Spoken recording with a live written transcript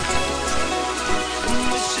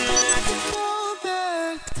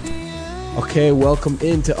Okay, welcome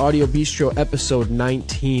into Audio Bistro episode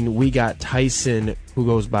 19. We got Tyson, who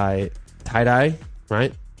goes by TyDi,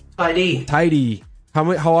 right? TyDi. TyDi.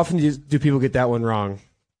 How often do people get that one wrong?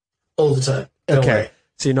 All the time. Don't worry.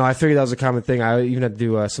 So, I figured that was a common thing. I even had to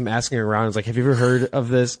do some asking around. It's like, have you ever heard of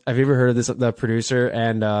this? Have you ever heard of this, the producer?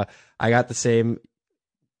 And I got the same.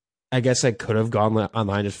 I guess I could have gone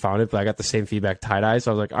online, just found it, but I got the same feedback, TyDi. So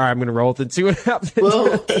I was like, all right, I'm going to roll with it and see what happens.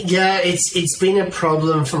 Well, yeah, it's been a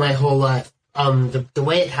problem for my whole life. The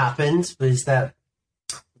way it happened was that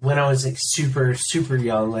when I was like super, super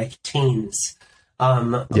young, like teens,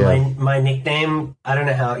 my nickname, I don't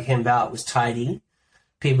know how it came about, was TyDi.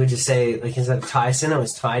 People would just say, like, instead of Tyson, I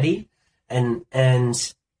was TyDi. And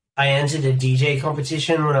I entered a DJ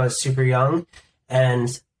competition when I was super young,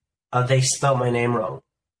 and they spelled my name wrong.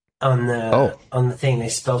 On the thing, they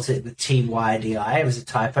spelt it with TyDi. It was a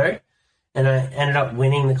typo, and I ended up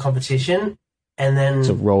winning the competition. And then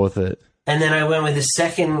so roll with it. And then I went with the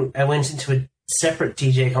second. I went into a separate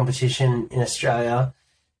DJ competition in Australia,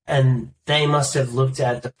 and they must have looked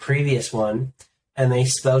at the previous one, and they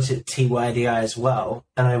spelt it TyDi as well,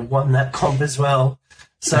 and I won that comp as well.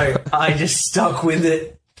 So I just stuck with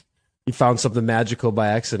it. You found something magical by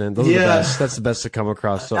accident. Those are the best. That's the best to come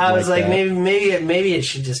across. I was like, that. maybe it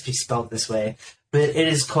should just be spelled this way, but it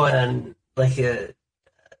is quite a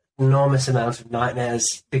enormous amount of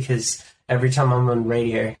nightmares because every time I'm on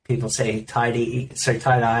radio, people say TyDi, so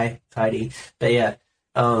TyDi. But yeah,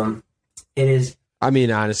 it is. I mean,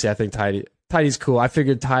 honestly, I think TyDi's cool. I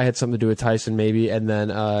figured Ty had something to do with Tyson, maybe, and then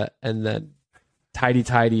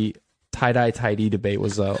TyDi debate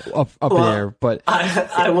was up in there, but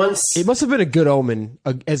it must have been a good omen,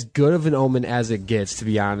 as good of an omen as it gets, to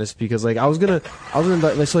be honest. Because like I was gonna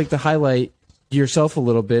to highlight yourself a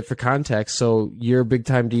little bit for context. So you're a big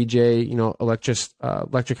time DJ,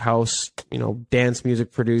 electric house, dance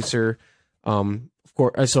music producer. Of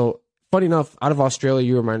course. So funny enough, out of Australia,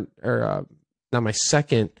 you were my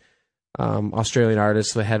second Australian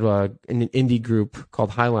artist. They had an indie group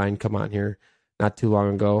called Highline come on here not too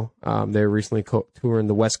long ago. They were recently touring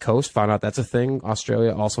the West Coast. Found out that's a thing.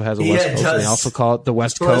 Australia also has a West Coast. And they also call it the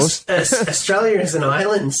West Coast. Australia is an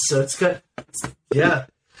island, so it's got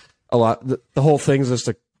a lot. The whole thing's just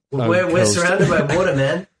we're surrounded by water,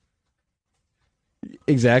 man.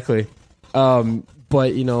 Exactly.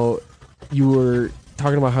 But you were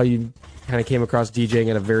talking about how you kind of came across DJing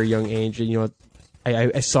at a very young age, and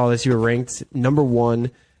I saw this. You were ranked number 1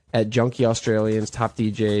 at Junkie Australian's top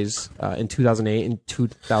DJs in 2008 and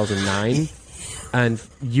 2009, and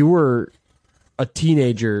you were a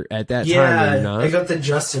teenager at that time. Yeah, I got the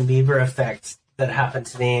Justin Bieber effect that happened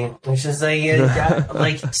to me, which is so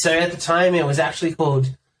at the time it was actually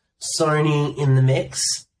called Sony in the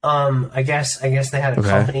Mix. I guess they had a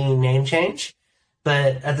company name change,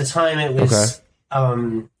 but at the time it was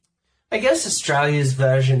I guess Australia's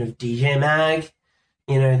version of DJ Mag.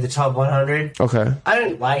 The top 100. Okay. I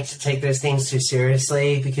don't like to take those things too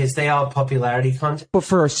seriously because they are popularity content. But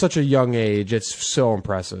for such a young age, it's so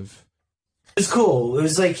impressive. It's cool. It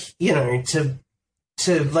was like,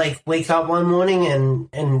 to like wake up one morning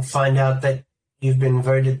and find out that you've been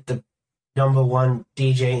voted the number 1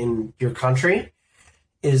 DJ in your country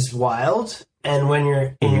is wild. And when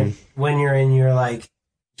you're in your like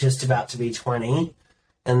just about to be 20,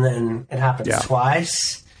 and then it happens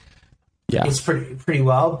twice. Yeah, it's pretty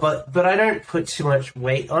well, but I don't put too much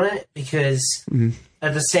weight on it because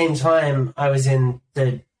at the same time I was in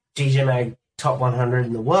the DJ Mag top 100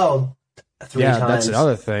 in the world 3 times. Yeah, that's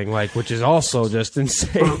another thing, which is also just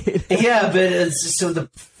insane. Yeah, but so the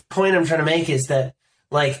point I'm trying to make is that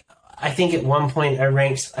I think at one point I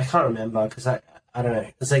ranked, I can't remember because I don't know,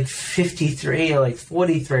 it was like 53 or like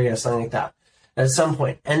 43 or something like that at some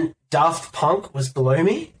point, and Daft Punk was below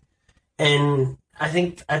me, and I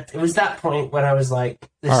think it was that point when I was like...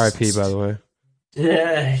 R.I.P., by the way.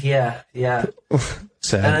 Yeah.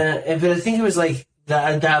 Sad. But I think it was like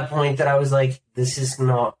at that point that I was like, this is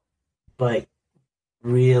not like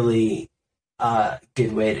really a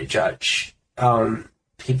good way to judge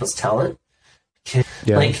people's talent.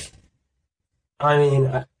 Yeah.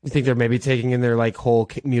 You think they're maybe taking in their whole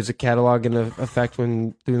music catalog into effect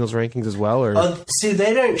when doing those rankings as well, or? See,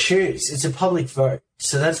 they don't choose; it's a public vote.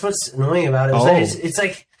 So that's what's annoying about it. It's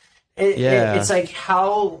like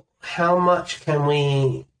how much can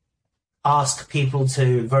we ask people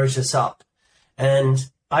to vote us up? And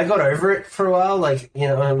I got over it for a while. I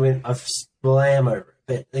am over it,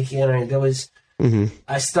 but there was.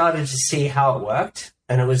 I started to see how it worked,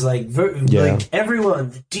 and it was like everyone,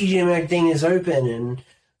 the DJ Mag thing is open, and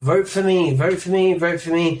vote for me,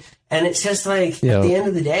 and it's just at the end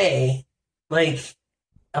of the day,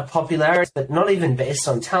 a popularity, but not even based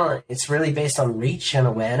on talent. It's really based on reach and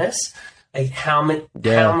awareness. Like how many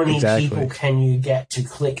people can you get to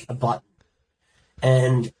click a button?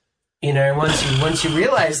 And once you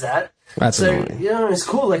realize that, that's annoying. It's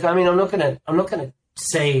cool. Like, I mean, I'm not gonna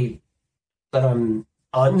say that I'm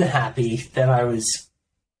unhappy that I was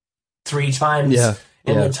 3 times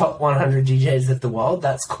in the top 100 DJs of the world.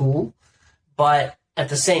 That's cool, but at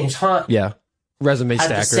the same time, resume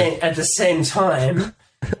stacker. At the same time,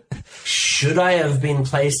 should I have been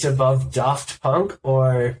placed above Daft Punk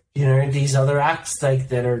or these other acts like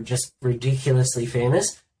that are just ridiculously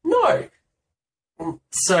famous? No.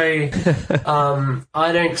 So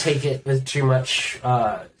I don't take it with too much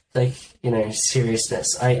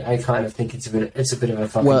seriousness. I kind of think it's a bit of a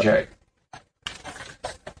fucking joke.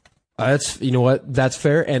 That's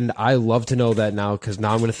fair, and I love to know that now, because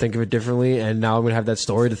now I'm going to think of it differently, and now I'm going to have that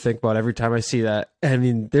story to think about every time I see that. I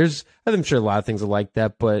mean, I'm sure a lot of things are like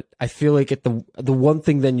that, but I feel like the one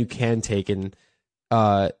thing then you can take and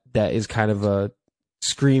that is kind of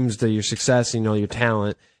screams to your success, your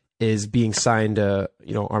talent, is being signed to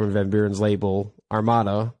Armin van Buuren's label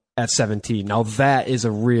Armada at 17. Now that is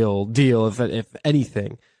a real deal, if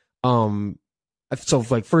anything. So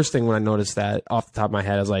like first thing when I noticed that off the top of my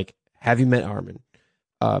head, I was like, have you met Armin?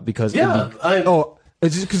 Because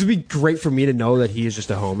it'd be great for me to know that he is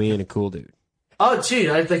just a homie and a cool dude. Oh,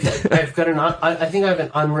 dude, I think I've got I think I have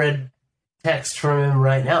an unread text from him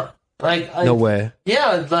right now. No way.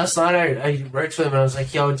 Yeah, last night I wrote to him and I was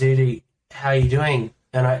like, "Yo, dude, how you doing?"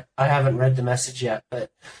 And I haven't read the message yet,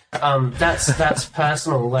 but that's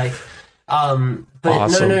personal. Like, but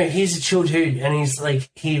awesome. No, he's a chill dude, and he's like,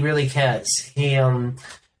 he really cares. He I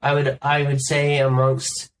would say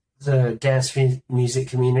amongst the dance music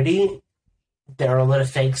community, there are a lot of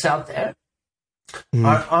fakes out there.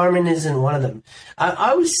 Armin isn't one of them.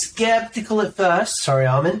 I was skeptical at first. Sorry,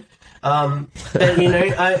 Armin. But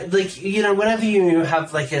whenever you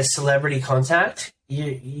have like a celebrity contact,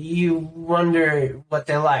 you wonder what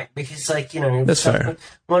they're like, because that's fair.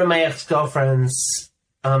 One of my ex-girlfriends,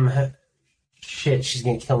 she's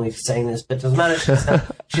gonna kill me for saying this, but it doesn't matter.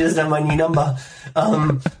 She doesn't have my new number.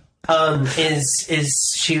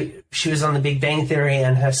 She was on The Big Bang Theory,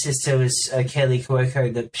 and her sister was Kaylee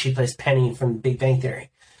Cuoco, that she plays Penny from Big Bang Theory.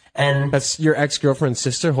 And that's your ex-girlfriend's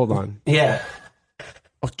sister? Hold on. Yeah.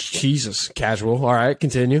 Oh, Jesus. Casual. All right,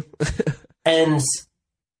 continue. And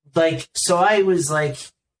so I was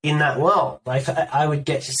in that world. I would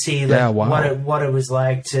get to see what it was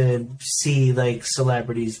like to see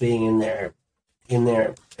celebrities being in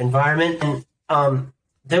their environment, and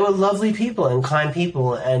they were lovely people and kind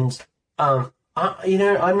people, and I'm not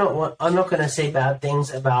going to say bad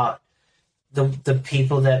things about the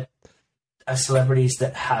people that are celebrities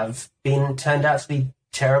that have been turned out to be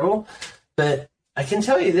terrible, but I can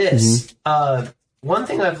tell you this. One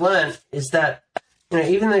thing I've learned is that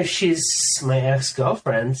even though she's my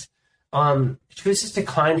ex-girlfriend, she was just a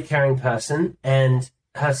kind, caring person, and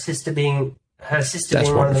her sister being one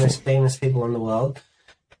of the most famous people in the world,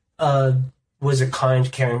 was a kind,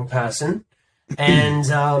 caring person,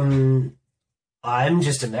 and I'm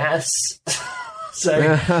just a mess.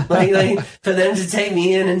 So for them to take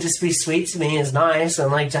me in and just be sweet to me is nice,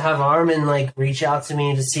 and to have Armin reach out to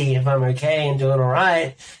me to see if I'm okay and doing all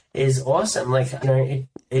right is awesome. There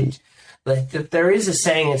is a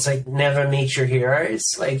saying, it's never meet your heroes,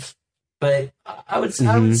 but I would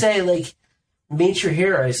say meet your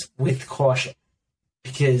heroes with caution,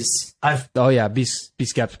 because be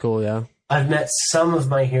skeptical. Yeah, I've met some of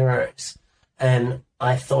my heroes, and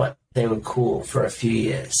I thought they were cool for a few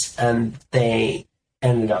years, and they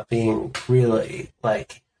ended up being really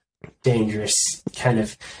dangerous, kind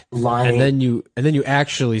of lying. And then you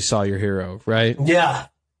actually saw your hero, right? Yeah.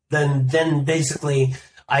 Then basically,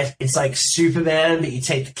 it's like Superman, but you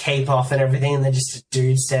take the cape off and everything, and they're just a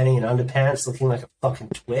dude standing in underpants, looking like a fucking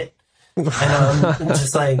twit. And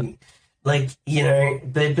just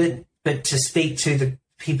but to speak to the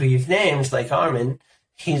people you've named, like Armin,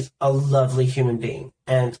 he's a lovely human being,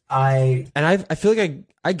 and I feel like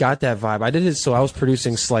I got that vibe. I did his, so I was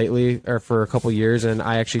producing Slightly for a couple years, and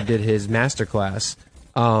I actually did his masterclass.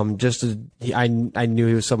 I knew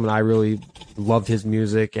he was someone I really loved his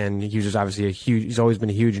music, and he was just obviously he's always been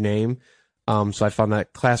a huge name. So I found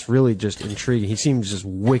that class really just intriguing. He seems just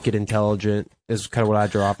wicked intelligent, is kind of what I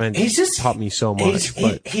draw off, and he's just taught me so much.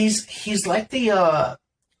 He's like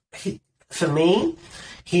for me,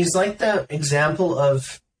 he's like the example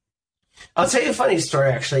of. I'll tell you a funny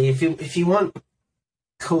story, actually. If you want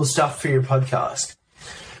cool stuff for your podcast,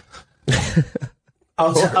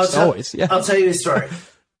 I'll tell you a story.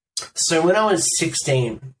 So when I was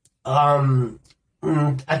 16,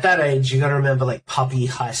 at that age, you got to remember like puppy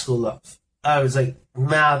high school love. I was like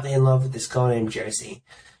madly in love with this girl named Josie,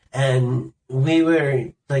 and we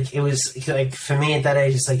were like, it was like for me at that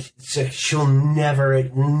age, it's like she'll never,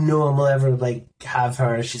 no one will ever like have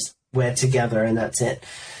her. She's we're together and that's it.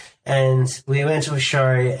 And we went to a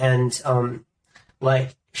show, and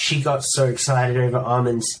like she got so excited over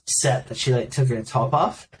Armin's set that she like took her top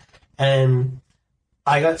off, and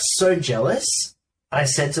I got so jealous. I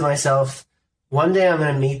said to myself, one day I'm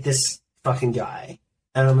going to meet this fucking guy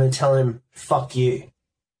and I'm going to tell him, fuck you.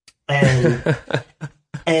 And,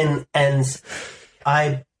 and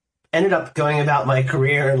I ended up going about my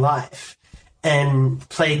career in life and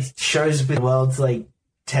played shows with the world to like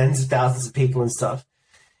tens of thousands of people and stuff.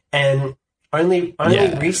 And only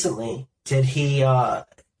recently did he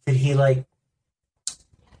like,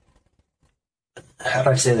 how do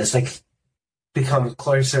I say this? Like become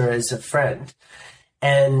closer as a friend.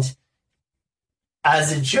 And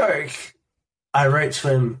as a joke, I wrote to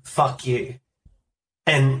him, fuck you.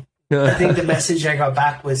 And I think the message I got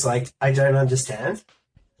back was like, I don't understand.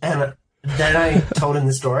 And then I told him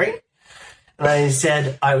the story. And I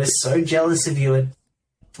said, I was so jealous of you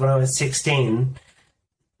when I was 16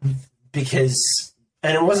 because,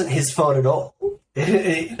 and it wasn't his fault at all.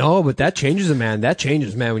 No, but that changes a man. That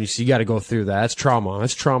changes, man. When you got to go through that. That's trauma.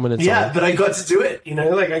 That's trauma in itself. Yeah, but I got to do it. You know,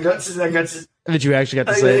 like I got to. But you actually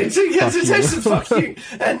got to say, fuck you.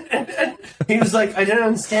 And he was like, I don't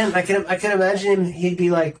understand. I can imagine him. He'd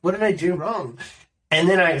be like, what did I do wrong? And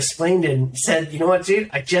then I explained it and said, you know what, dude?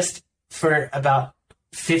 I just, for about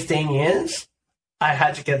 15 years, I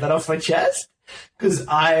had to get that off my chest because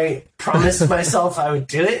I promised myself I would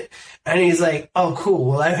do it. And he's like, oh, cool.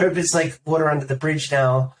 Well, I hope it's like water under the bridge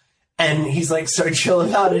now. And he's like so chill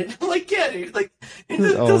about it. I'm like, yeah, dude. Like,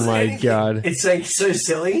 oh my God. It's like so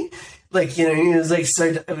silly. Like, you know, he was like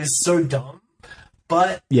it was so dumb.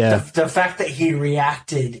 But yeah, the fact that he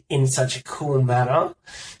reacted in such a cool manner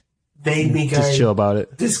made me go, just chill about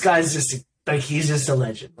it. This guy's just like, he's just a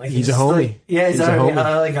legend. Like he's a homie. Like, yeah, he's a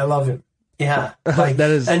homie. I love him. Yeah, like, that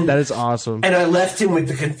is awesome. And I left him with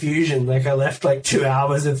the confusion. Like I left like 2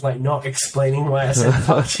 hours of like not explaining why I said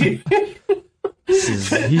fuck you.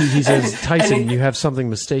 he says, Tyson, you have something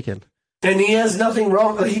mistaken. And he has nothing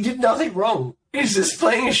wrong. Like, he did nothing wrong. He's just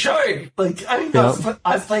playing a show. Like I mean,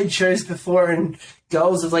 I've played shows before, and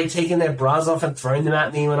girls have like taken their bras off and thrown them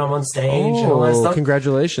at me when I'm on stage and all that stuff.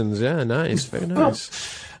 Congratulations! Yeah, nice, very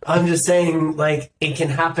nice. I'm just saying, like, it can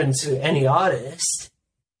happen to any artist.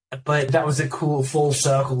 But that was a cool full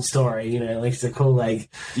circle story, you know, like it's a cool, like.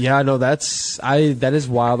 Yeah, no, that is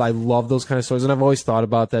wild. I love those kind of stories. And I've always thought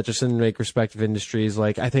about that just in like respective industries.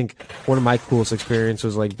 Like, I think one of my coolest experiences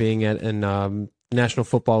was like being at an National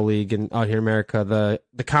Football League out here in America,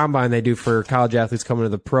 the combine they do for college athletes coming to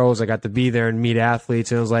the pros. I got to be there and meet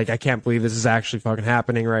athletes, and it was like, I can't believe this is actually fucking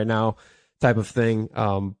happening right now, type of thing.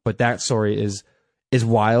 But that story is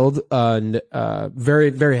wild, and very,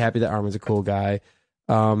 very happy that Armin's a cool guy.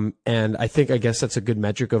 And I guess that's a good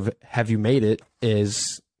metric of have you made it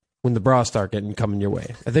is when the bras start coming your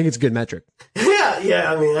way. I think it's a good metric.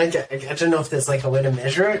 Yeah. I mean, I don't know if there's like a way to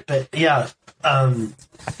measure it, but yeah. I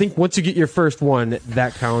think once you get your first one,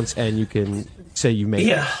 that counts, and you can say you made it.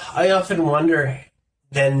 Yeah, I often wonder.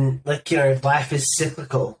 Then, like, you know, life is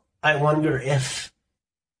cyclical. I wonder if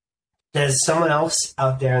there's someone else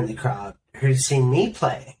out there in the crowd who's seen me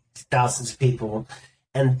play to thousands of people,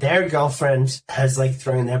 and their girlfriend has like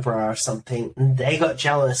thrown their bra or something, and they got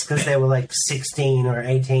jealous because they were like 16 or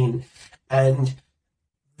 18, and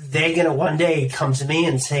they're gonna one day come to me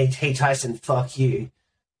and say, "Hey Tyson, fuck you,"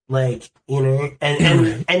 like, you know,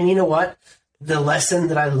 and you know what? The lesson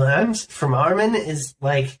that I learned from Armin is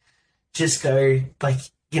like, just go, like,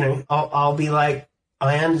 you know, I'll be like,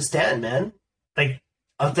 I understand, man, like.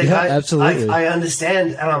 Absolutely. I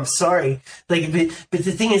understand, and I'm sorry. Like, but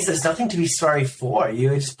the thing is, there's nothing to be sorry for.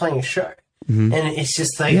 You're just playing a show, and it's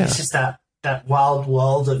just like it's just that wild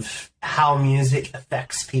world of how music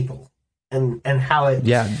affects people, and how it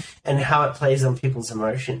plays on people's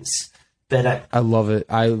emotions. But I love it.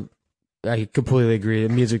 I completely agree.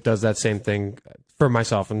 Music does that same thing for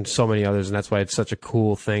myself and so many others, and that's why it's such a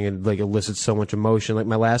cool thing and like elicits so much emotion. Like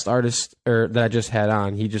my last artist that I just had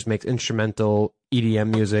on, he just makes instrumental EDM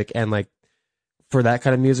music, and like for that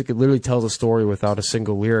kind of music, it literally tells a story without a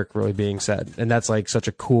single lyric really being said, and that's like such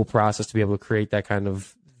a cool process to be able to create that kind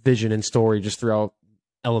of vision and story just throughout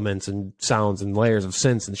elements and sounds and layers of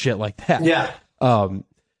synths and shit like that. Yeah.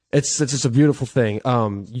 It's just a beautiful thing.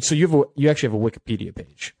 So you actually have a Wikipedia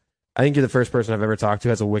page. I think you're the first person I've ever talked to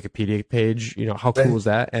who has a Wikipedia page. You know, how cool is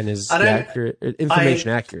that? And is the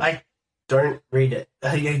information accurate? I don't read it.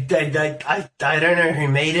 I don't know who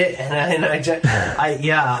made it, and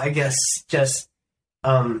I guess just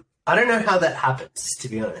I don't know how that happens, to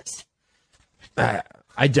be honest.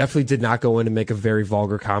 I definitely did not go in and make a very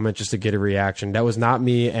vulgar comment just to get a reaction. That was not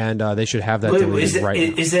me, and they should have that deleted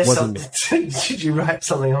right now. Is there something? Did you write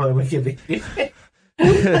something on my Wikipedia?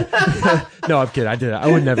 No, I'm kidding. I did it. I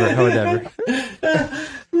would never.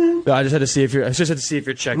 No, I just had to see if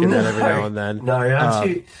you're checking that every now and then. No,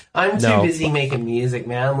 I'm too busy making music,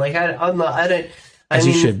 man. Like I'm not. I don't.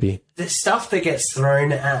 You should be. The stuff that gets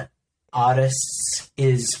thrown at artists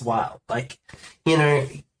is wild. Like,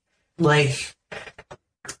 like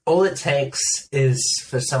all it takes is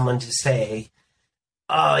for someone to say,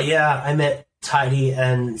 "Oh yeah, I met TyDi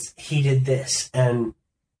and he did this," and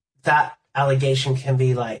that allegation can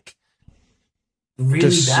be like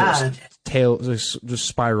really bad. Just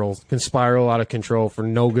can spiral out of control for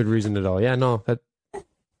no good reason at all. Yeah, no, that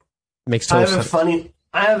makes total sense.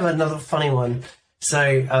 I have another funny one. So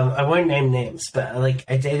I won't name names, but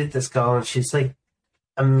I dated this girl and she's like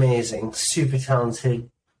amazing, super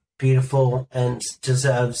talented, beautiful, and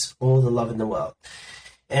deserves all the love in the world.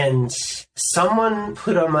 And someone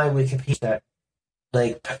put on my Wikipedia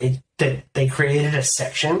that they created a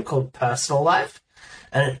section called personal life,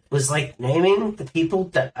 and it was like naming the people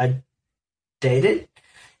that I dated.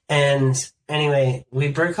 And anyway, we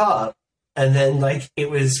broke up, and then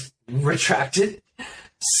it was retracted.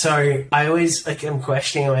 So I always am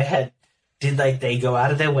questioning in my head, did they go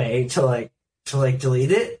out of their way to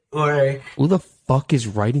delete it, or who the fuck is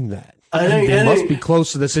writing that? They must be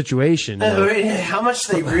close to the situation. How much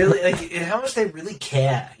they really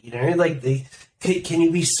care, can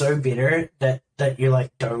you be so bitter that you're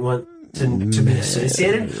don't want to be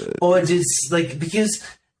associated, or just because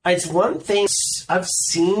it's one thing I've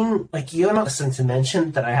seen. You're not listening to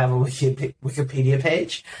mention that I have a Wikipedia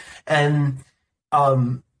page, and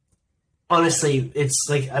honestly, it's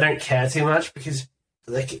I don't care too much because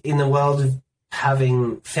in the world of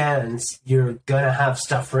having fans, you're gonna have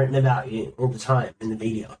stuff written about you all the time in the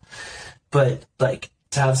media. But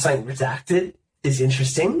to have something redacted is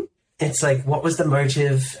interesting. It's what was the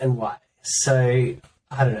motive and why? So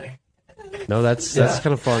I don't know. No, that's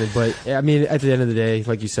kind of funny, but I mean, at the end of the day,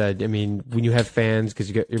 like you said, I mean, when you have fans because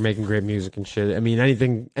you're making great music and shit, I mean,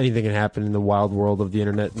 anything can happen in the wild world of the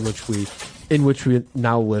internet in which we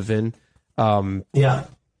now live in. Yeah.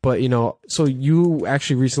 But so you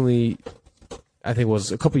actually recently, I think it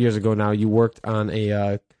was a couple years ago now, you worked on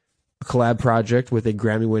a collab project with a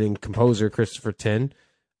Grammy-winning composer, Christopher Tin.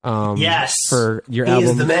 Yes, for your album,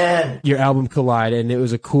 is the man. Your album Collide, and it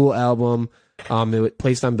was a cool album. It was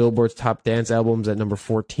placed on Billboard's top dance albums at number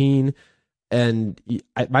 14, and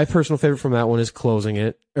my personal favorite from that one is Closing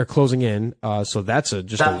In. So that's very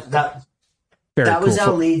cool. That was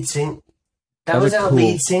our lead single. That was our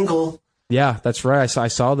lead single. Yeah, that's right. I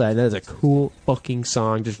saw that. That is a cool fucking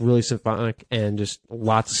song, just really symphonic and just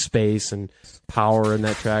lots of space and power in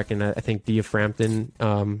that track. And I think Dia Frampton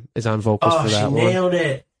is on vocals for that one. She nailed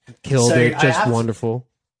it. Killed it. Just wonderful.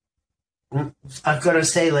 I've got to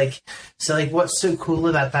say, what's so cool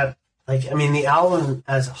about that? I mean, the album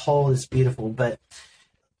as a whole is beautiful, but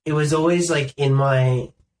it was always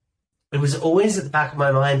it was always at the back of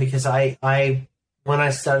my mind because when I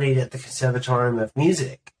studied at the Conservatorium of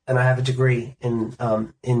Music, and I have a degree in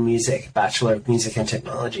music, Bachelor of Music and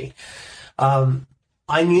Technology,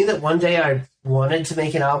 I knew that one day I wanted to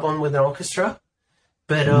make an album with an orchestra,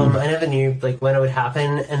 but I never knew when it would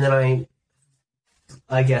happen. And then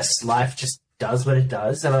I guess life just does what it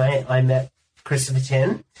does, and I met Christopher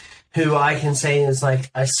Tin, who I can say is I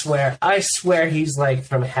swear he's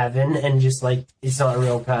from heaven and just he's not a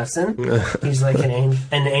real person. He's an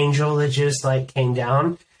angel that just came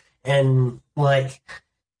down, and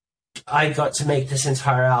I got to make this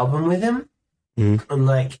entire album with him. I'm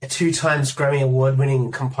a 2 times Grammy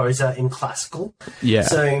Award-winning composer in classical. Yeah.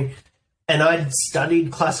 So, and I'd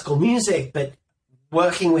studied classical music, but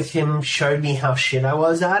working with him showed me how shit I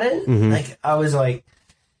was at it. I was I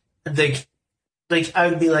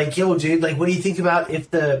would be yo, dude, what do you think about if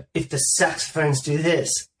the saxophones do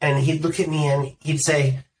this? And he'd look at me and he'd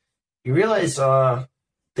say, you realize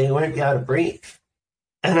they won't be able to breathe.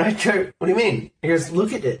 And I go, what do you mean? He goes,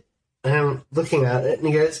 look at it. And I'm looking at it, and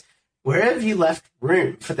he goes, where have you left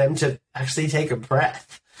room for them to actually take a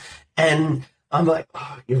breath? And I'm like,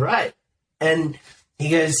 oh, you're right. And he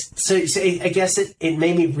goes, so I guess it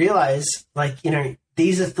made me realize,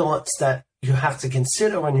 these are thoughts that you have to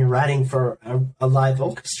consider when you're writing for a live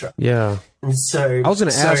orchestra. Yeah. And so I was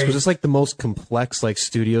going to ask, was this like the most complex like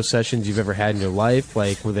studio sessions you've ever had in your life?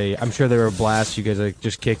 Like, were they? I'm sure they were a blast. You guys like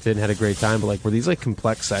just kicked in, had a great time. But like, were these like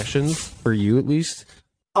complex sessions for you at least?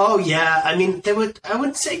 Oh yeah, I mean, they would. I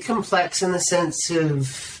wouldn't say complex in the sense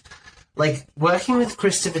of like working with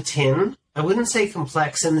Christopher Tin. I wouldn't say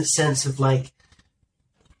complex in the sense of like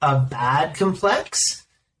a bad complex.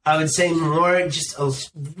 I would say more just a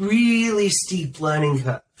really steep learning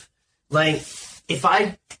curve. Like, if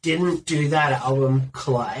I didn't do that album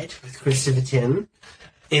Collide with Christopher Tin,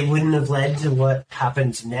 it wouldn't have led to what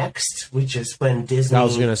happened next, which is when Disney. I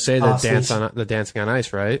was going to say the Dancing on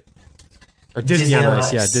Ice, right? Or Disney on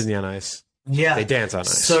Ice, yeah, Disney on Ice. Yeah, they dance on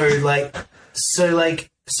ice. So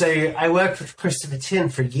I worked with Christopher Tin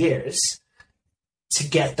for years to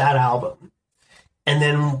get that album, and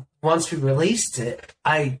then once we released it,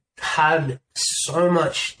 I had so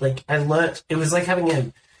much, like, I learnt, it was like having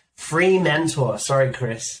a free mentor. Sorry,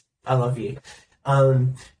 Chris, I love you.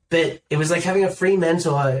 But it was like having a free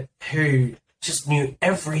mentor who just knew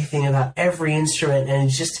everything about every instrument,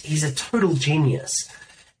 and he's a total genius.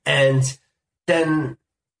 And then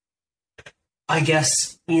I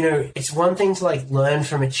guess, it's one thing to like learn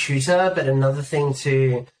from a tutor, but another thing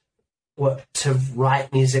to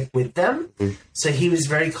write music with them. So he was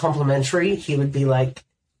very complimentary. He would be like,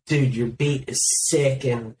 dude, your beat is sick,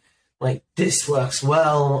 and like this works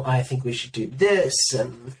well. I think we should do this.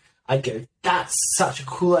 And I'd go, that's such a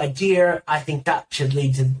cool idea. I think that should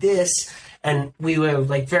lead to this. And we were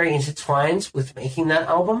like very intertwined with making that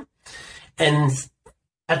album. And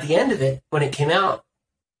at the end of it, when it came out,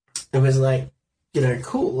 it was like,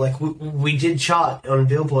 cool. Like we did chart on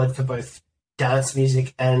Billboard for both dance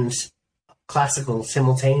music and classical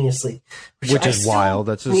simultaneously, which is wild.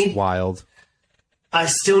 That's just wild. I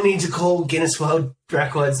still need to call Guinness World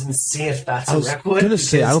Records and see if that's a record. I was gonna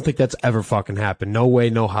say, I don't think that's ever fucking happened. No way,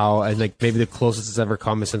 no how. And like maybe the closest it's ever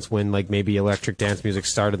come is since when like maybe electric dance music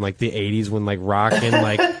started in like the 80s, when like rock and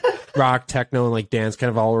like rock, techno, and like dance kind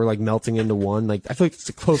of all were like melting into one. Like I feel like it's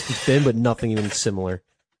the closest it's been, but nothing even similar.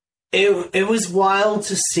 It was wild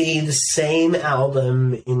to see the same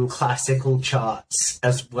album in classical charts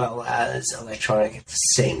as well as electronic at the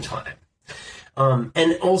same time.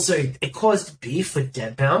 And also, it caused beef with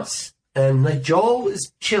Deadmau5. And, like, Joel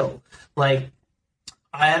was chill. Like,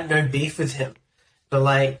 I had no beef with him. But,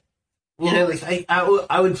 like, like,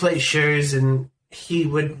 I would play shows and he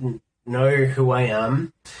wouldn't know who I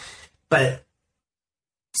am. But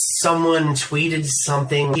someone tweeted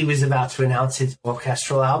something. He was about to announce his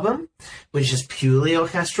orchestral album, which is purely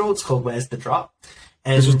orchestral. It's called Where's the Drop?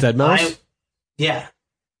 And this was Deadmau5? Yeah.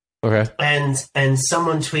 Okay. And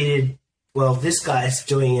someone tweeted, well, this guy's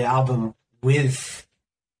doing an album with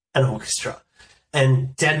an orchestra.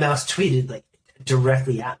 And Deadmau5 tweeted, like,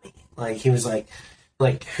 directly at me. Like, he was like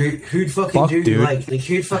who'd fucking do, dude. Like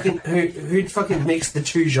who'd fucking mix the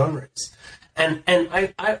two genres? And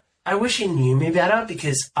I wish he knew me better,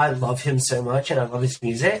 because I love him so much and I love his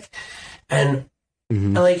music. And,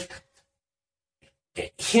 like,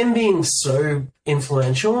 him being so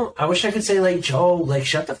influential, I wish I could say, like, Joel, like,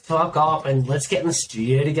 shut the fuck up and let's get in the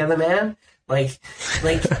studio together, man. Like,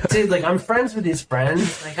 dude, like, I'm friends with his friend.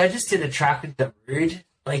 Like, I just did a track with Darude.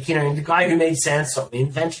 Like, the guy who made Sandstorm, he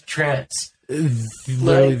invented trance.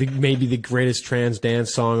 Literally, maybe the greatest trance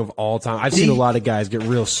dance song of all time. I've seen a lot of guys get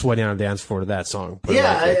real sweaty on a dance floor to that song.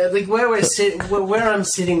 Yeah, like where I'm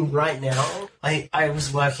sitting right now, I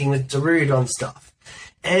was working with Darude on stuff,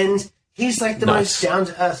 and he's like the most down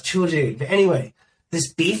to earth chill dude. But anyway,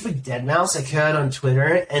 this beef with Deadmau5 occurred on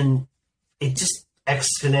Twitter, and it just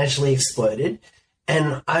exponentially exploded.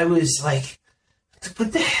 And I was like,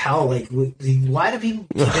 what the hell? Like, why do people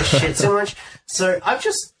give a shit so much? So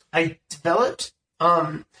I developed,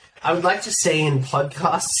 I would like to say in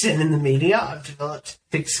podcasts and in the media, I've developed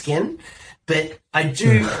thick skin, but I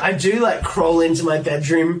do like crawl into my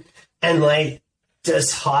bedroom and like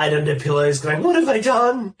just hide under pillows going, what have I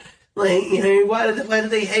done? Like, why do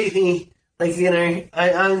they hate me? Like,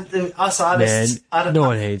 I'm us artists. Man, no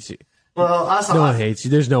one hates you. Well, no one hates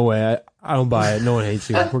you. There's no way. I don't buy it. No one hates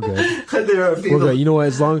you. We're good. There are people. We're good. You know what?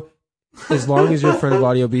 As long as you're a friend of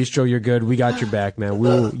Audio Bistro, you're good. We got your back,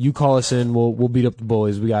 man. You call us in. We'll beat up the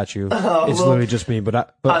bullies. We got you. It's literally just me,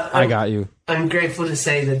 but I got you. I'm grateful to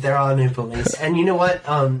say that there are no bullies, and you know what?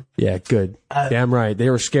 Yeah, good. Damn right. They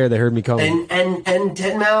were scared. They heard me coming. And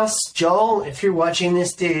Deadmau5, Joel, if you're watching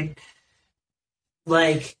this, dude,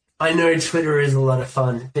 like, I know Twitter is a lot of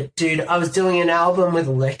fun, but dude, I was doing an album with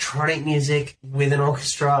electronic music with an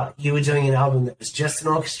orchestra. You were doing an album that was just an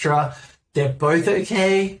orchestra. They're both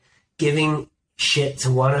okay. Giving shit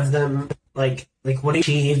to one of them Like what do you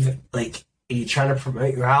achieve? Like, are you trying to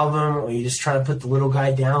promote your album, or are you just trying to put the little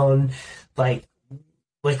guy down? Like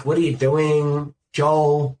what are you doing,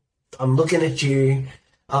 Joel? I'm looking at you,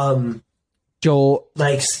 Joel.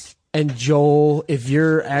 Like, and Joel, if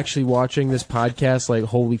you're actually watching this podcast, like,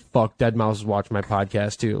 holy fuck, Deadmau5 is watching my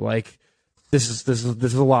podcast too. Like, this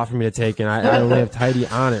is a lot for me to take, and I only have TyDi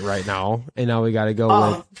on it right now, and now we got to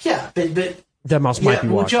go. Yeah, but Deadmau5 might be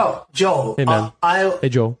watching. Joel, hey man, hey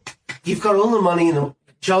Joel, you've got all the money in the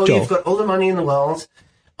Joel. You've got all the money in the world.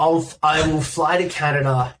 I will fly to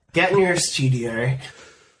Canada, get in your studio,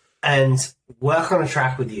 and work on a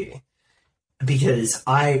track with you, because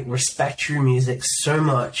I respect your music so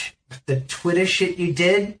much. The Twitter shit you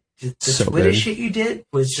did, shit you did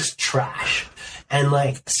was just trash. And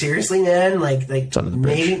like, seriously, man, like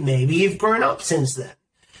maybe you've grown up since then.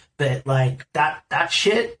 But like that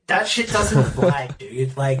shit doesn't fly,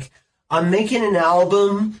 dude. Like, I'm making an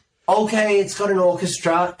album. Okay, it's got an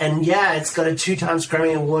orchestra, and yeah, it's got a 2-time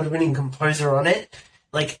Grammy award-winning composer on it.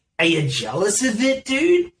 Like, are you jealous of it,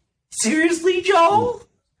 dude? Seriously, Joel?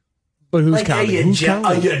 But who's counting?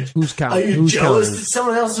 Who's counting? Are you jealous that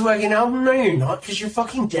someone else is working out? No, you're not, because you're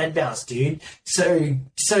fucking Deadmau5, dude. So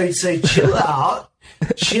chill out.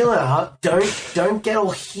 Chill out. Don't get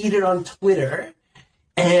all heated on Twitter.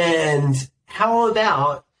 And how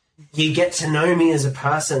about you get to know me as a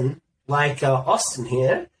person, like Austin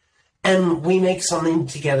here, and we make something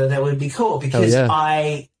together that would be cool, because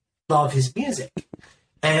I love his music.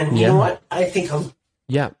 And you know what? I think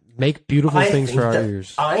make beautiful things for our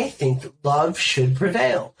ears. I think that love should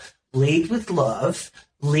prevail. Lead with love,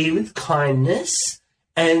 lead with kindness,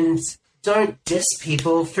 and don't diss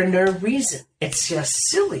people for no reason. It's just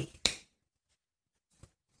silly.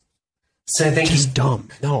 So thank you. Dumb.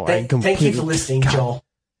 No, thank you for listening, Joel.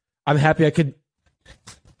 I'm happy I could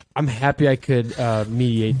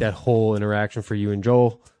mediate that whole interaction for you and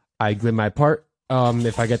Joel. I did my part.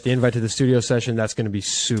 If I get the invite to the studio session, that's going to be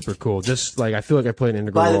super cool. Just like, I feel like I played an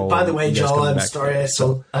integral role. By the way, Joel, I'm sorry I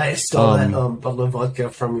stole that bottle of vodka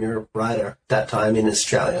from your rider that time in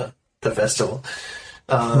Australia, the festival.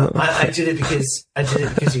 I did it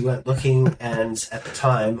because you weren't looking, and at the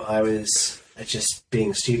time I was just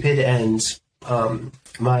being stupid, and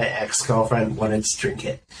my ex-girlfriend wanted to drink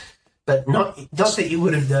it, but not that you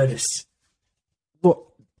would have noticed. Well,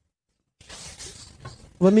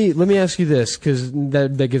 let me ask you this, because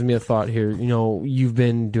that gives me a thought here. You know, you've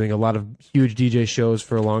been doing a lot of huge DJ shows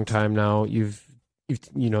for a long time now. You've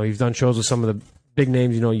done shows with some of the big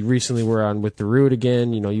names. You know, you recently were on with the Root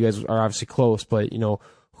again. You know, you guys are obviously close, but you know,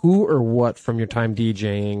 who or what from your time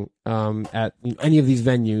DJing at any of these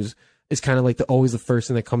venues is kind of like always the first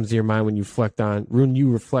thing that comes to your mind when you reflect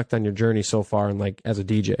on your journey so far and like as a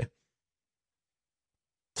DJ?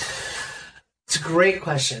 It's a great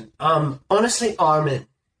question. Honestly, Armin.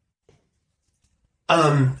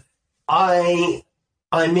 I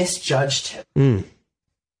misjudged him.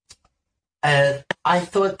 And I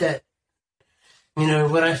thought that, you know,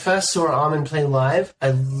 when I first saw Armin play live,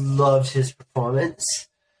 I loved his performance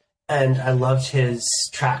and I loved his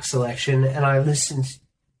track selection, and I listened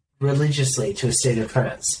religiously to A State of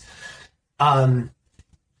Trance. And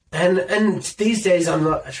these days I'm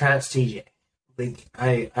not a trance DJ. Like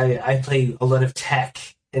I play a lot of tech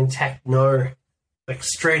and techno, like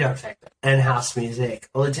straight up techno and house music.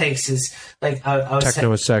 All it takes is like I was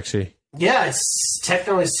techno is sexy. Yeah,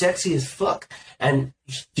 techno is sexy as fuck. And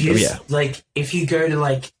like if you go to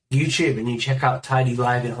like YouTube and you check out TyDi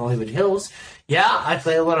Live in Hollywood Hills, yeah, I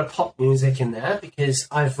play a lot of pop music in there because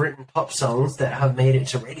I've written pop songs that have made it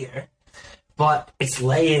to radio, but it's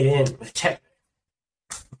layered in with techno.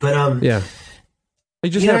 But yeah. They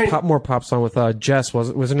just had a more pop song with Jess. Was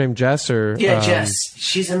her name Jess or? Yeah, Jess.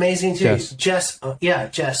 She's amazing too. Jess.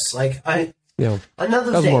 Jess. Like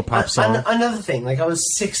another thing. More pop song. Another thing. Like I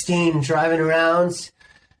was 16, driving around.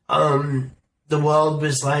 The world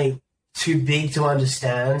was like too big to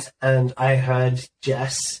understand, and I heard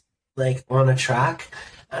Jess like on a track,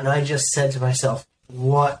 and I just said to myself,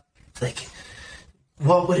 "What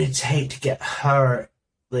would it take to get her?"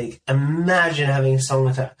 Like, imagine having a song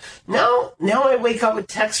with her. Now I wake up with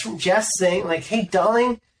text from Jess saying, like, "Hey,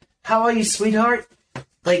 darling, how are you, sweetheart?"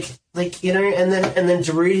 Like, you know, and then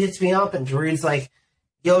Darude hits me up, and Darude's like,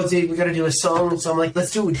 "Yo, dude, we gotta do a song." And so I'm like,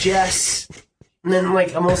 "Let's do it with Jess." And then,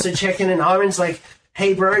 like, I'm also checking in. Armin's like,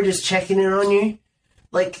 "Hey, bro, just checking in on you."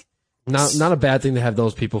 Like, not a bad thing to have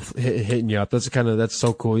those people hitting you up. That's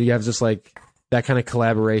so cool. You have just, like, that kind of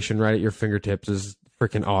collaboration right at your fingertips is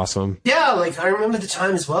freaking awesome. Yeah, like I remember the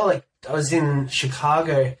time as well. Like I was in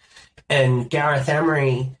Chicago, and Gareth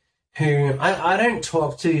Emery who I don't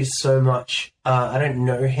talk to so much. I don't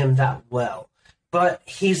know him that well, but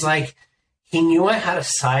he's like, he knew I had a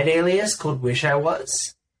side alias called Wish I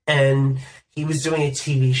Was, and he was doing a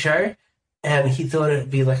TV show, and he thought it'd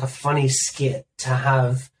be like a funny skit to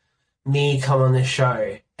have me come on the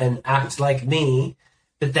show and act like me,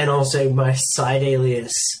 but then also my side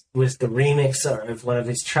alias was the remixer of one of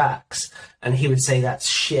his tracks, and he would say that's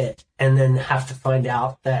shit, and then have to find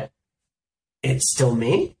out that it's still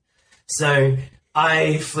me. So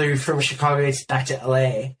I flew from Chicago back to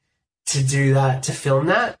LA to do that, to film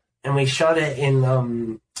that, and we shot it in,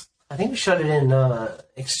 I think we shot it in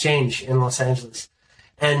Exchange in Los Angeles,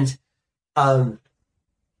 and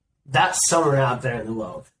that's somewhere out there in the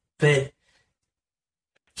world. But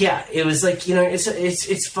yeah, it was like, you know,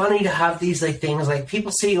 it's funny to have these like things, like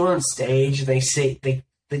people see you on stage and they see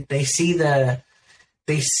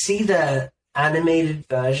the animated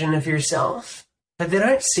version of yourself, but they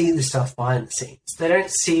don't see the stuff behind the scenes. They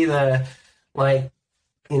don't see the, like,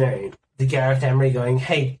 you know, the Gareth Emery going,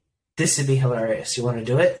 hey, this would be hilarious, you want to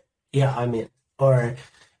do it? Yeah, I'm in. Or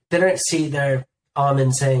they don't see their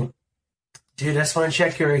Armin saying, dude, I just want to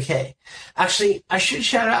check you're okay. Actually, I should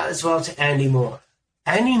shout out as well to Andy Moore.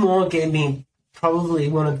 Andy Moore gave me probably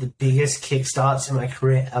one of the biggest kickstarts in my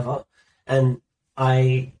career ever. And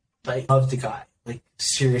I love the guy. Like,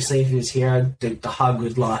 seriously, if he was here, the hug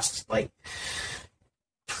would last, like,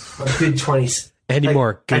 a good 20... Andy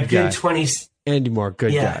Moore, good guy. Good 20... Andy Moore,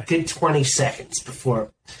 good guy. Yeah, good 20 seconds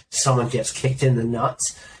before someone gets kicked in the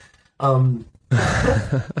nuts.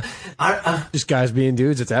 Just guys being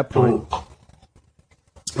dudes at that point.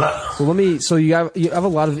 So you have a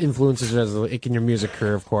lot of influences in your music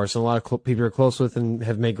career, of course, and a lot of people you're close with and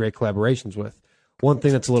have made great collaborations with. One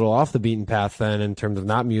thing that's a little off the beaten path then in terms of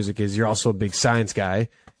not music is you're also a big science guy,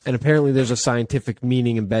 and apparently there's a scientific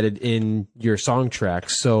meaning embedded in your song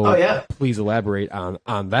tracks. So please elaborate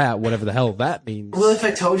on that, whatever the hell that means. Well, if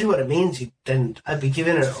I told you what it means, then I'd be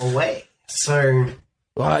giving it away. So...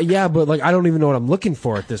 yeah, but like I don't even know what I'm looking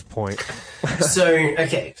for at this point. So,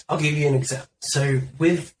 okay, I'll give you an example. So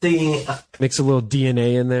with the... Mix a little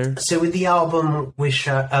DNA in there. So with the album Wish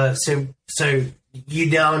I... So you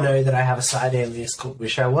now know that I have a side alias called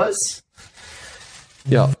Wish I Was.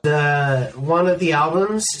 Yeah. One of the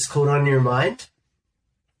albums is called On Your Mind.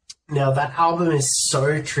 Now, that album is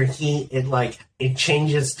so tricky. It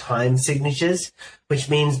changes time signatures, which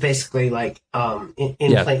means basically like So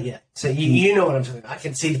you know what I'm talking about. I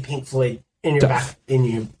can see the Pink Floyd in your back in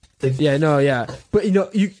your. But you know,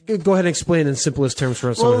 you go ahead and explain in simplest terms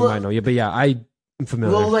for someone who might know. Yeah, but yeah, I'm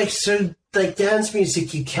familiar. Well, dance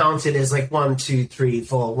music, you count it as like 1, 2, 3,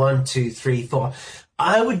 4, 1, 2, 3, 4.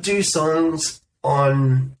 I would do songs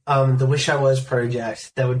on the Wish I Was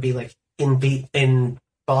project that would be like in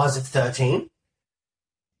bars of 13.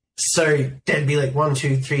 So there'd be like 1,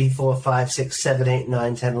 2, 3, 4, 5, 6, 7, 8,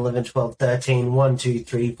 9, 10, 11, 12, 13, 1, 2,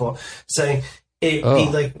 3, 4. So it'd be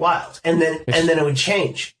like wild. And then it would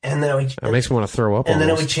change. And then it makes me want to throw up. And then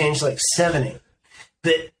it would change like 7, 8.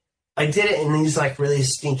 But I did it in these like really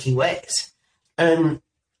stinky ways. And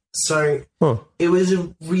so it was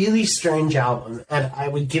a really strange album. And I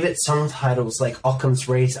would give it song titles like Occam's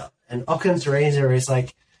Razor. And Occam's Razor is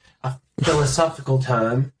like a philosophical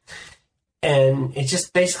term. And it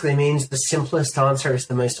just basically means the simplest answer is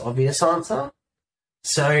the most obvious answer.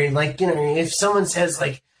 So, like, you know, if someone says,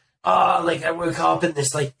 like, I woke up and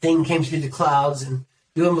this, like, thing came through the clouds and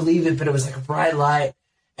you wouldn't believe it, but it was like a bright light.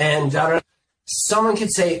 And I don't know, someone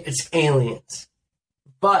could say it's aliens.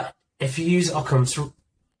 But if you use Occam's,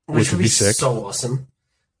 which would be so awesome,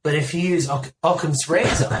 but if you use Occam's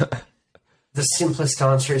Razor, the simplest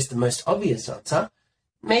answer is the most obvious answer.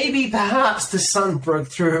 Maybe perhaps the sun broke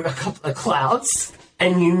through a couple of clouds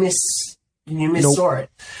and you saw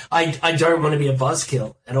it. I don't want to be a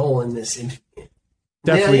buzzkill at all in this interview.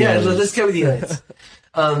 Definitely. Yeah, let's go with the aliens.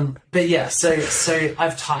 But yeah, so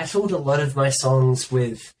I've titled a lot of my songs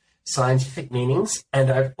with scientific meanings,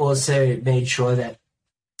 and I've also made sure that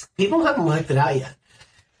people haven't worked it out yet,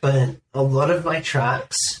 but a lot of my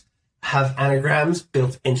tracks have anagrams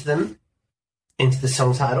built into them, into the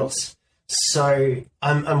song titles. So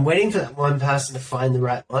I'm waiting for that one person to find the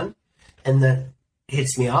right one, and that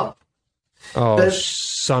hits me up. Oh, but,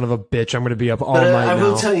 son of a bitch! I'm going to be up all night now. I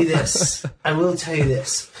will tell you this.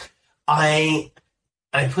 I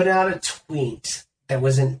put out a tweet that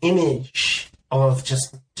was an image of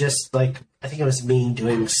just like, I think it was me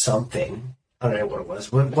doing something. I don't know what it was.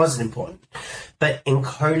 It wasn't important, but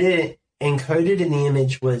encoded in the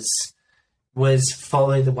image was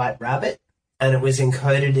Follow the White Rabbit, and it was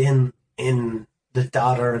encoded in the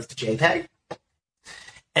data of the JPEG,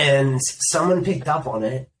 and someone picked up on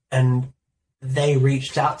it and they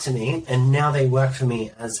reached out to me, and now they work for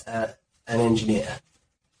me as an engineer,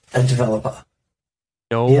 a developer.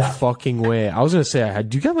 No fucking way. I was going to say,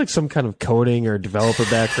 do you got like some kind of coding or developer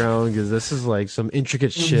background? Because this is like some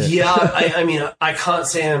intricate shit. Yeah, I mean, I can't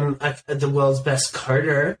say I'm the world's best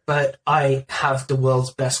coder, but I have the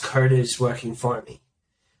world's best coders working for me.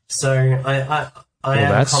 So I have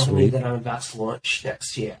a company that I'm about to launch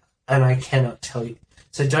next year, and I cannot tell you.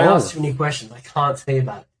 So don't ask too many questions. I can't tell you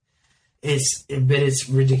about it. But it's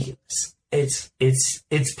ridiculous.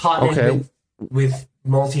 It's partnered with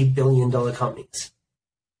multi-billion-dollar companies.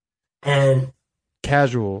 And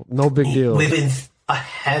casual, no big deal. With a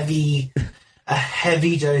heavy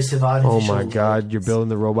dose of artificial. Oh my god, you're building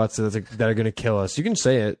the robots that are going to kill us. You can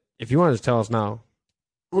say it if you want to tell us now.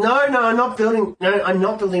 No, I'm not building. No, I'm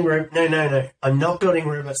not building. No. I'm not building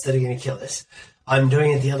robots that are going to kill us. I'm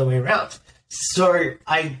doing it the other way around. So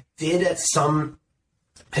I did at some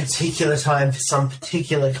particular time for some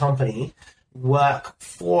particular company work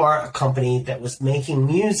for a company that was making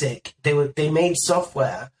music. They made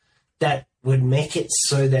software that would make it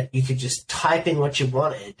so that you could just type in what you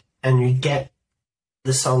wanted and you'd get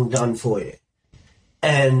the song done for you.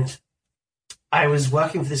 And I was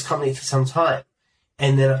working for this company for some time,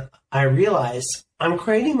 and then I realized I'm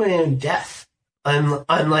creating my own death. I'm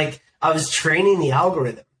like, I was training the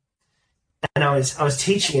algorithm, and I was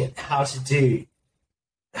teaching it how to do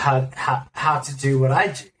what I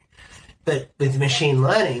do. But with machine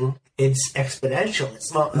learning, it's exponential.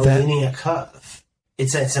 It's not a linear curve.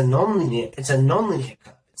 It's a non-linear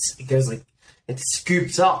curve. It goes like, it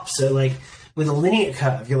scoops up. So like with a linear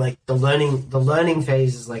curve, you're like the learning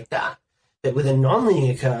phase is like that. But with a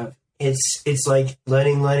non-linear curve, it's like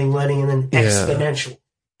learning, and then exponential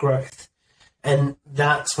growth. And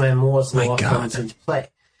that's where Moore's law comes into play.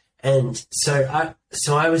 And so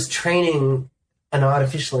I was training an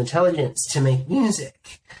artificial intelligence to make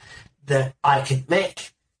music that I could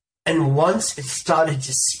make. And once it started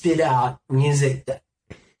to spit out music that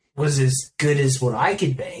was as good as what I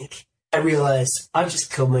could make, I realized I've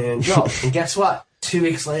just killed my own job. And guess what? 2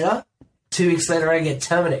 weeks later, I get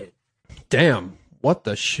terminated. Damn. What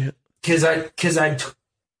the shit? So do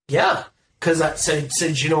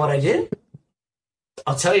you know what I did?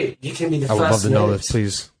 I'll tell you. You can be the first. I would love to know this,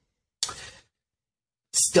 please.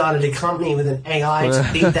 Started a company with an AI to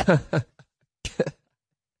beat that.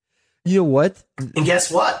 You know what? And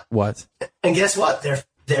guess what? What? And guess what?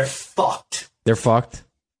 They're fucked. They're fucked.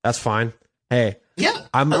 That's fine. Hey. Yeah.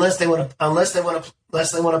 Unless they want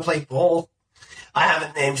to play ball. I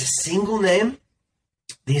haven't named a single name.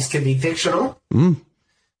 These could be fictional.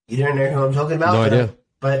 You don't know who I'm talking about. No idea.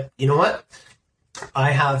 But you know what?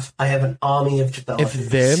 I have an army of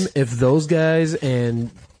developers. If those guys and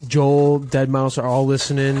Joel Deadmau5 are all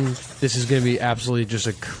listening, this is going to be absolutely just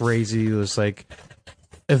a crazy, just like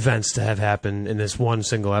events to have happen in this one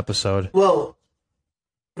single episode. Well,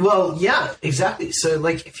 yeah, exactly. So,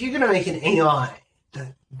 like, if you're going to make an AI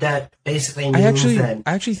that basically means I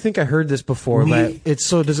actually think I heard this before.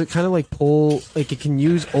 Does it kind of like pull, like it can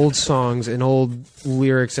use old songs and old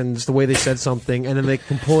lyrics and just the way they said something, and then they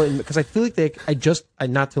can pull it, because I feel like I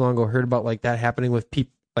not too long ago heard about like that happening with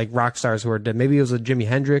people like rock stars who are dead. Maybe it was a Jimi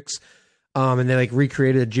Hendrix, and they like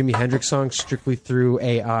recreated a Jimi Hendrix song strictly through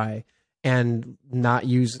AI and not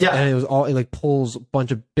use, and it like pulls a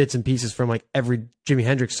bunch of bits and pieces from like every Jimi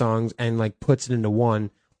Hendrix songs and like puts it into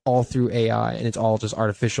one, all through AI, and it's all just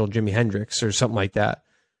artificial Jimi Hendrix or something like that.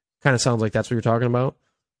 Kind of sounds like that's what you're talking about.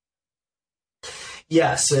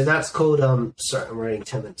 Yeah, so that's called sorry, I'm running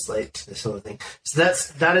 10 minutes late to this other thing. So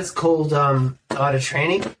that is called data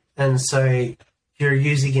training, and so you're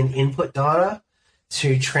using an input data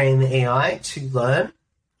to train the AI to learn,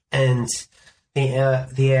 and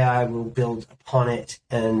the AI will build upon it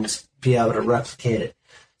and be able to replicate it.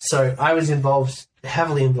 So I was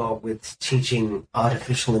heavily involved with teaching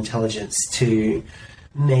artificial intelligence to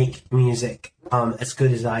make music as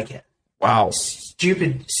good as I can. Wow.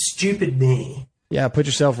 Stupid me. Yeah, put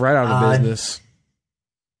yourself right out of business.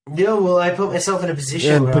 Yeah, well, I put myself in a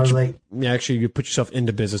position where I was like... Yeah, actually, you put yourself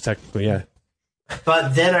into business, technically, yeah.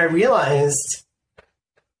 But then I realized,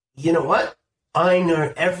 you know what? I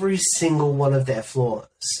know every single one of their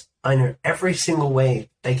flaws. I know every single way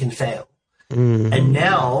they can fail. Mm-hmm. And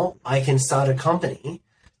now I can start a company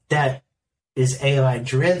that is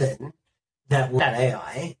AI-driven, that will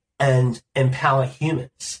AI and empower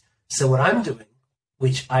humans. So what I'm doing,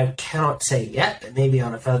 which I cannot say yet, but maybe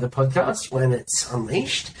on a further podcast when it's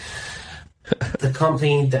unleashed, the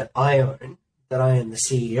company that I own, that I am the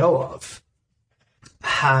CEO of,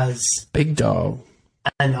 has big dog,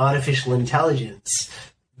 an artificial intelligence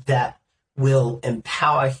that will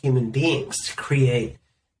empower human beings to create.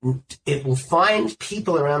 It will find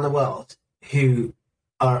people around the world who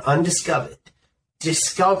are undiscovered,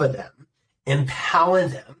 discover them, empower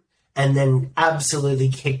them, and then absolutely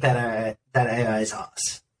kick that AI's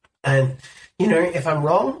ass. And, you know, if I'm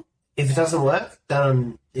wrong, if it doesn't work,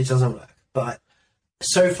 then it doesn't work. But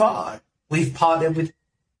so far, we've partnered with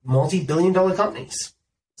multi-billion-dollar companies.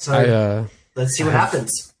 So let's see what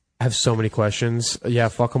happens. I have so many questions. Yeah,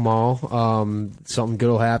 fuck them all. Something good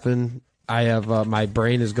will happen. I have my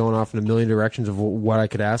brain is going off in a million directions of what I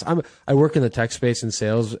could ask. I work in the tech space and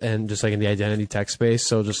sales, and just like in the identity tech space.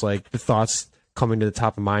 So just like the thoughts coming to the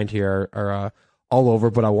top of mind here are all over.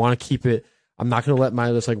 But I want to keep it. I'm not going to let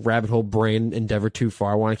my this like rabbit hole brain endeavor too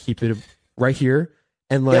far. I want to keep it right here.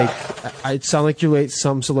 And like, it sound like you're late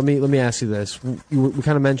some. So let me ask you this. We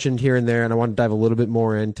kind of mentioned here and there, and I want to dive a little bit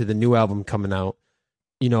more into the new album coming out.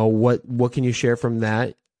 You know, what can you share from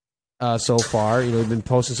that? So far, you know, we've been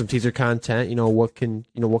posting some teaser content. You know, what can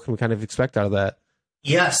we kind of expect out of that?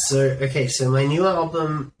 Yes. So my new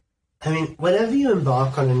album. I mean, whenever you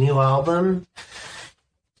embark on a new album,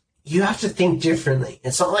 you have to think differently.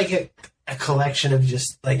 It's not like a collection of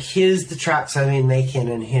just like, here's the tracks I've been making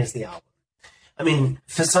and here's the album. I mean,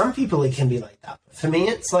 for some people it can be like that. For me,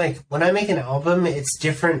 it's like when I make an album, it's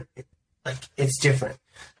different. It's different.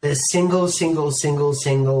 There's single,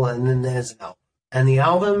 and then there's an album. And the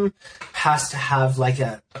album has to have like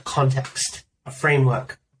a context, a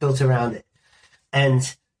framework built around it.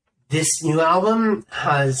 And this new album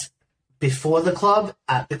has before the club,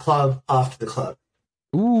 at the club, after the club.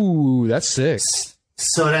 Ooh, that's sick.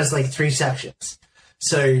 So it has like 3 sections.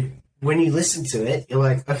 So when you listen to it, you're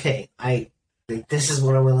like, okay, this is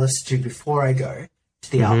what I want to listen to before I go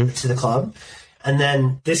to the album, to the club. And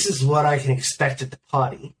then this is what I can expect at the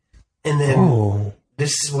party. And then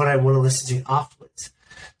this is what I want to listen to afterwards.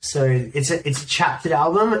 So it's a chaptered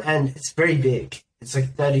album, and it's very big. It's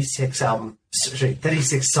like 36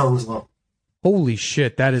 songs long. Holy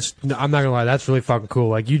shit, that is, I'm not gonna lie, that's really fucking cool.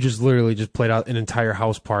 Like, you just literally just played out an entire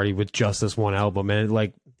house party with just this one album, and it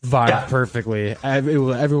like vibed perfectly.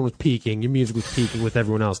 Everyone was peaking, your music was peaking with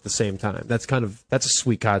everyone else at the same time. That's a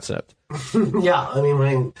sweet concept. Yeah, I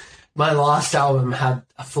mean, my last album had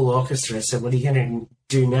a full orchestra, so what are you gonna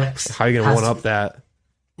do next? How are you gonna one up that?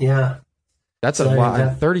 Yeah. That's a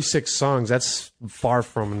lot. 36 songs, that's far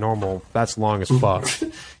from normal. That's long as fuck.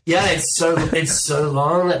 Yeah, it's so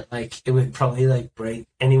long that like it would probably like break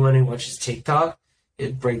anyone who watches TikTok.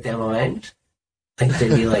 It'd break their mind. Like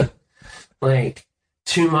they'd be like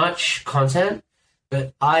too much content.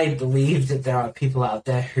 But I believe that there are people out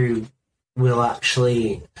there who will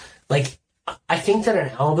actually like. I think that an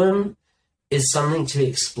album is something to be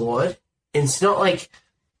explored. It's not like,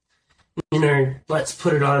 you know, let's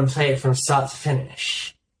put it on and play it from start to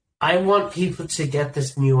finish. I want people to get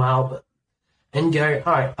this new album and go,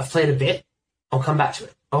 all right, I've played a bit, I'll come back to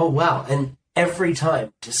it. Oh, wow. And every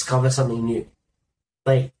time discover something new.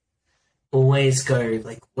 Like, always go,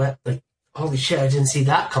 like, what? Like, holy shit, I didn't see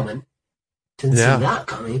that coming. Didn't see that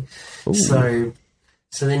coming. Ooh.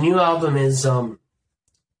 So the new album is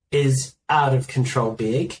out of control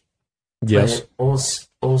big. Yes. But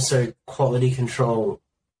also quality control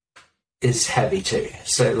is heavy too.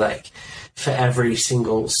 So like for every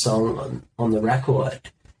single song on the record,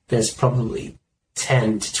 there's probably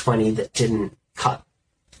 10 to 20 that didn't cut.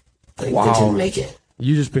 Like, that didn't make it.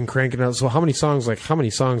 You just been cranking out. So how many songs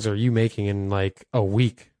are you making in like a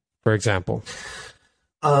week, for example?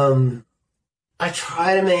 I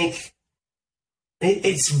try to make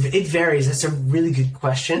it varies. That's a really good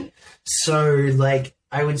question. So like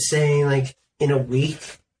I would say like in a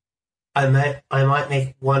week I might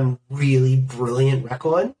make one really brilliant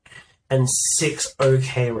record and 6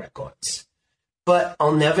 okay records. But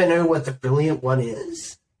I'll never know what the brilliant one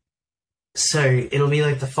is. So it'll be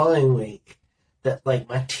like the following week that like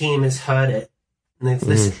my team has heard it and they've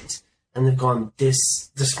listened and they've gone,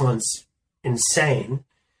 this one's insane.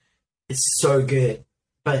 It's so good.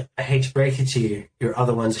 But I hate to break it to you, your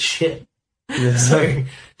other ones are shit. Yeah. So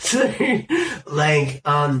like,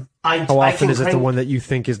 how often is it the one that you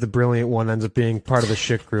think is the brilliant one ends up being part of the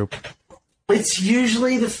shit group? It's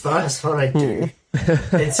usually the first one I do.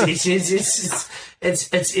 It's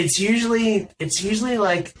usually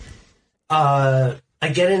like, I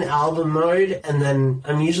get in album mode and then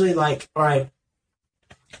I'm usually like, all right,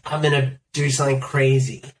 I'm gonna do something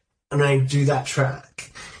crazy, and I do that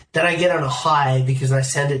track. Then I get on a high because I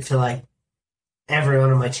send it to like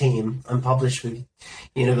everyone on my team. I'm published with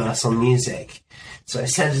Universal Music. So I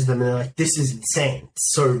send it to them and they're like, this is insane.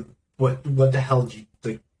 So what the hell did you,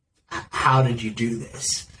 like, how did you do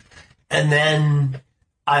this? And then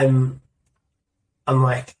I'm I'm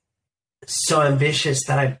like so ambitious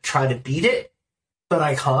that I try to beat it, but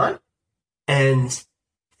I can't. And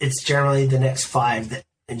it's generally the next 5 that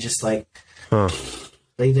are just like,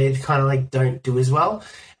 they kind of like don't do as well.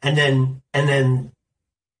 And then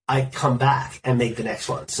I come back and make the next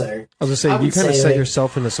one. So I was gonna say, do you kind of set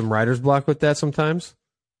yourself into some writer's block with that sometimes?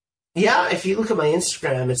 Yeah, if you look at my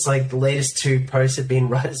Instagram, it's like the latest 2 posts have been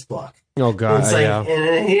writer's block. Oh God, it's like,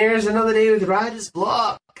 and here's another day with writer's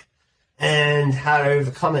block, and how to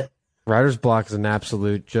overcome it. Writer's block is an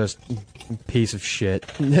absolute just piece of shit.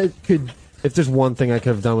 If there's one thing I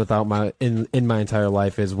could have done without in my entire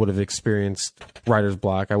life, is would have experienced writer's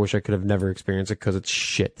block. I wish I could have never experienced it because it's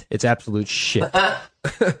shit. It's absolute shit.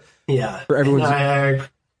 Yeah, for everyone's.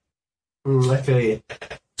 I feel you.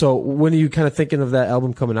 So when are you kind of thinking of that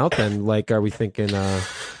album coming out then? Like, are we thinking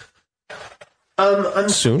I'm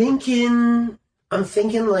soon? I'm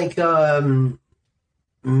thinking like early.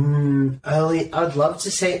 I'd love to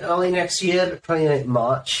say early next year, but probably like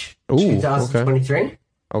March 2023.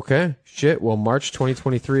 Okay. Shit. Well, March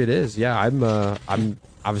 2023 it is. Yeah, I'm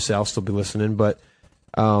obviously I'll still be listening, but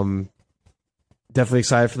definitely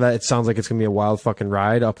excited for that. It sounds like it's gonna be a wild fucking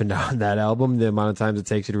ride up and down that album. The amount of times it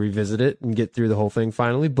takes you to revisit it and get through the whole thing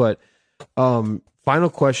finally. But final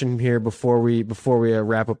question here before we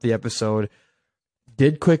wrap up the episode: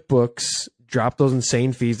 did QuickBooks drop those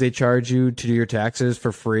insane fees they charge you to do your taxes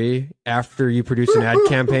for free after you produce an ad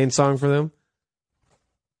campaign song for them?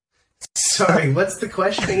 Sorry, what's the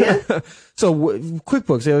question again? So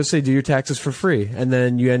QuickBooks, they always say do your taxes for free, and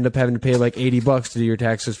then you end up having to pay like $80 to do your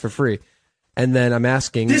taxes for free. And then I'm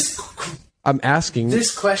asking this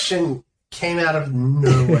question came out of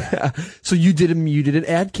nowhere. So you did an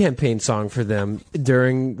ad campaign song for them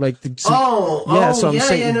during like the So I'm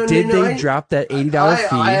saying, did they drop that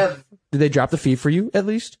 $80 fee? Did they drop the fee for you at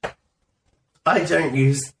least? I don't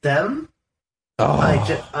use them.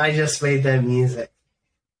 I just made their music.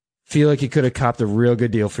 Feel like you could have copped a real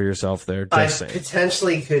good deal for yourself there.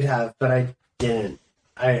 Potentially could have, but I didn't.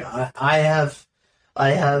 I have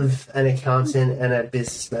an accountant and a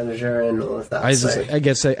business manager and all of that. I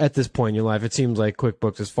guess at this point in your life, it seems like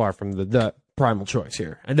QuickBooks is far from the primal choice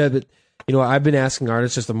here. I know that, I've been asking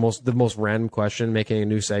artists just the most random question, making a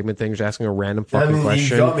new segment thing, just asking a random fucking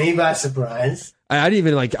question. You got me by surprise. I didn't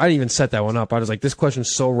even set that one up. I was like, this question's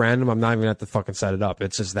so random, I'm not even gonna have to fucking set it up.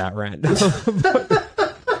 It's just that random.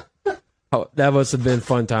 That must have been a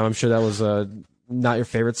fun time. I'm sure that was not your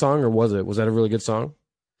favorite song, or was it? Was that a really good song?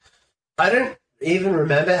 I don't even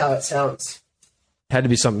remember how it sounds. Had to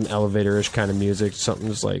be something elevator-ish kind of music, something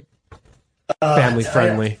just like family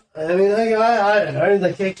friendly. I don't know.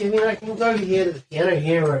 Like, I can go here to the piano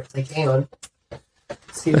here, where it's like, hang on,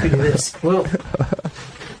 let's see if we do this. Well,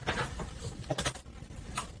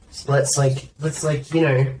 so let's live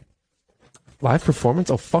performance.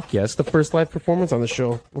 Oh fuck yeah! It's the first live performance on the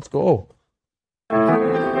show. Let's go.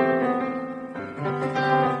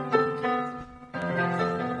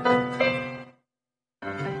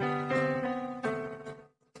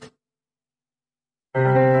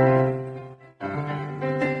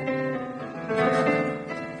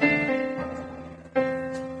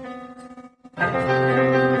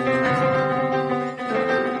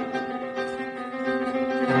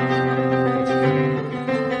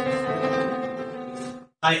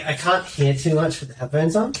 I can't hear too much with the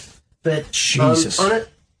headphones on, but Jesus.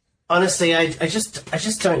 Honestly, I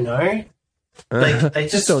just don't know. Like I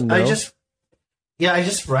just don't know. I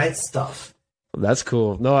just write stuff. That's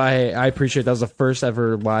cool. No, I appreciate it. That was the first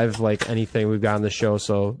ever live like anything we've got on the show.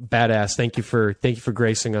 So badass. Thank you for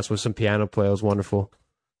gracing us with some piano play. It was wonderful.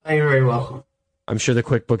 You're very welcome. I'm sure the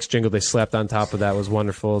QuickBooks jingle they slapped on top of that was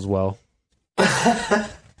wonderful as well.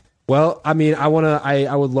 Well, I mean, I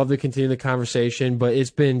would love to continue the conversation, but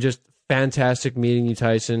it's been just fantastic meeting you,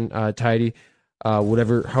 Tyson, TyDi.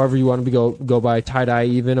 However you want to go by. TyDi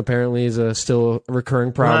even apparently is still a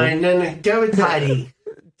recurring problem. No, go with TyDi.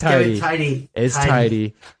 TyDi. It's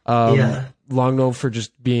TyDi. Yeah. Long known for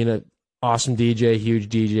just being an awesome DJ, huge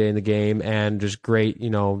DJ in the game, and just great,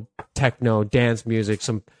 techno, dance music,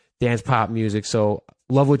 some dance pop music. So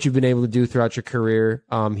love what you've been able to do throughout your career.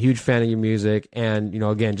 Huge fan of your music. And,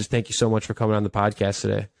 again, just thank you so much for coming on the podcast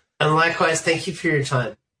today. And likewise, thank you for your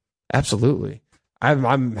time. Absolutely.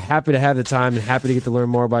 I'm happy to have the time and happy to get to learn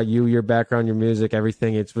more about you, your background, your music,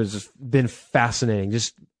 everything. It's just been fascinating,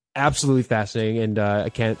 just absolutely fascinating. And I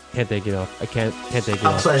can't thank you enough. I can't thank you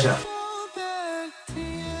enough. A pleasure.